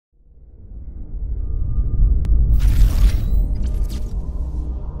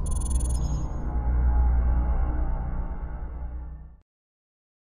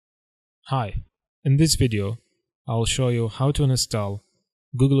Hi, in this video, I'll show you how to install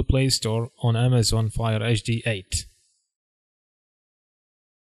Google Play Store on Amazon Fire HD 8.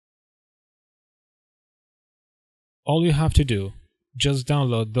 All you have to do, just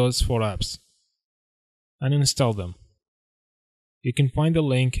download those 4 apps and install them. You can find the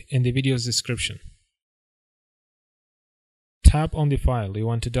link in the video's description. Tap on the file you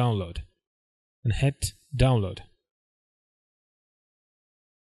want to download and hit download.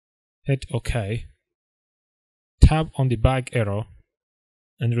 Hit OK. Tap on the back arrow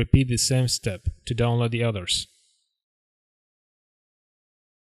and repeat the same step to download the others.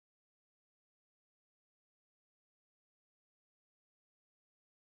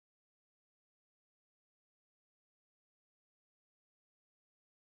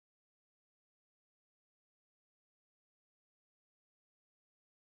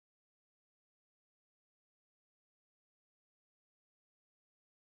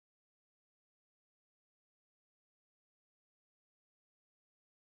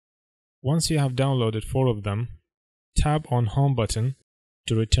 Once you have downloaded 4 of them, tap on Home button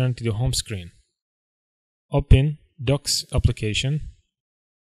to return to the home screen. Open Docs application.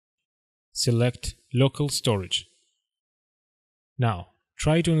 Select Local Storage. Now,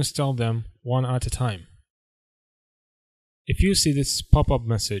 try to install them one at a time. If you see this pop-up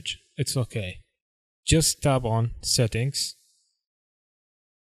message, it's okay. Just tap on Settings.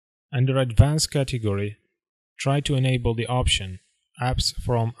 Under Advanced category, try to enable the option Apps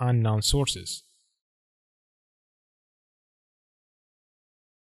from Unknown Sources.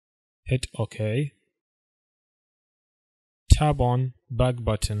 Hit OK. Tap on Back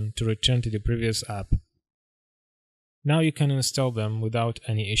button to return to the previous app. Now you can install them without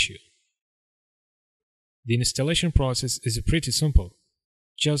any issue. The installation process is pretty simple.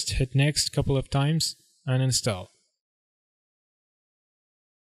 Just hit Next couple of times and install.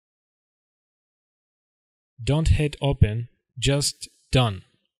 Don't hit Open, just Done.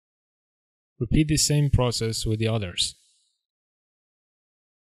 Repeat the same process with the others.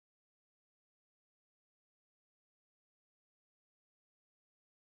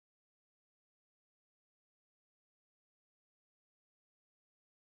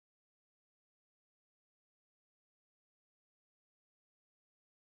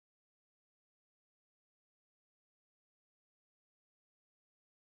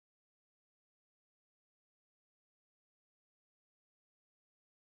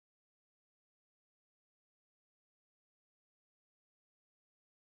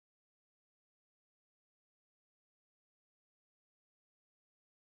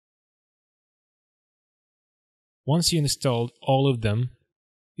 Once you installed all of them,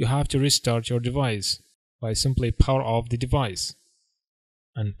 you have to restart your device by simply power off the device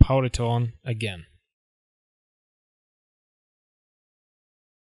and power it on again.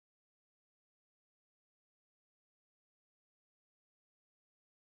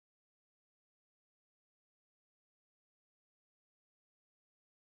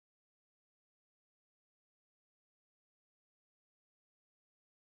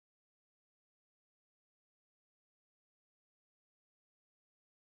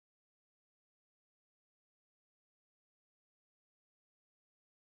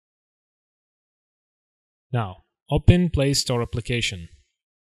 Now, open Play Store application.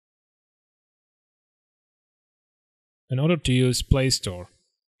 In order to use Play Store,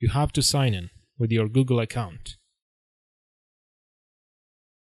 you have to sign in with your Google account.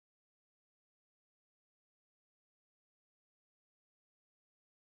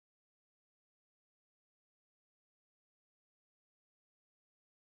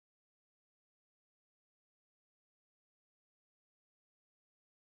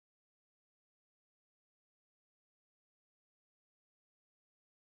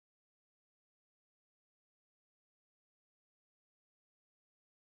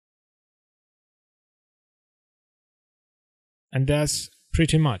 And that's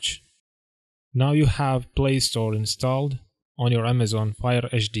pretty much. Now you have Play Store installed on your Amazon Fire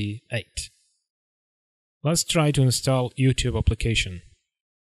HD 8. Let's try to install YouTube application.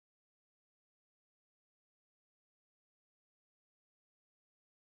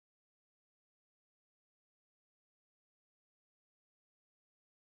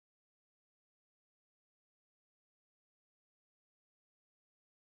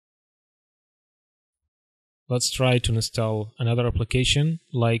 Let's try to install another application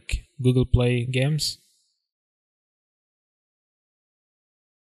like Google Play Games.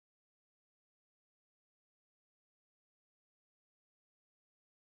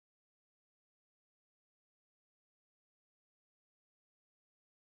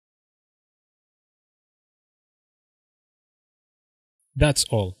 That's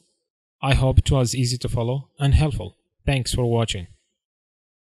all. I hope it was easy to follow and helpful. Thanks for watching.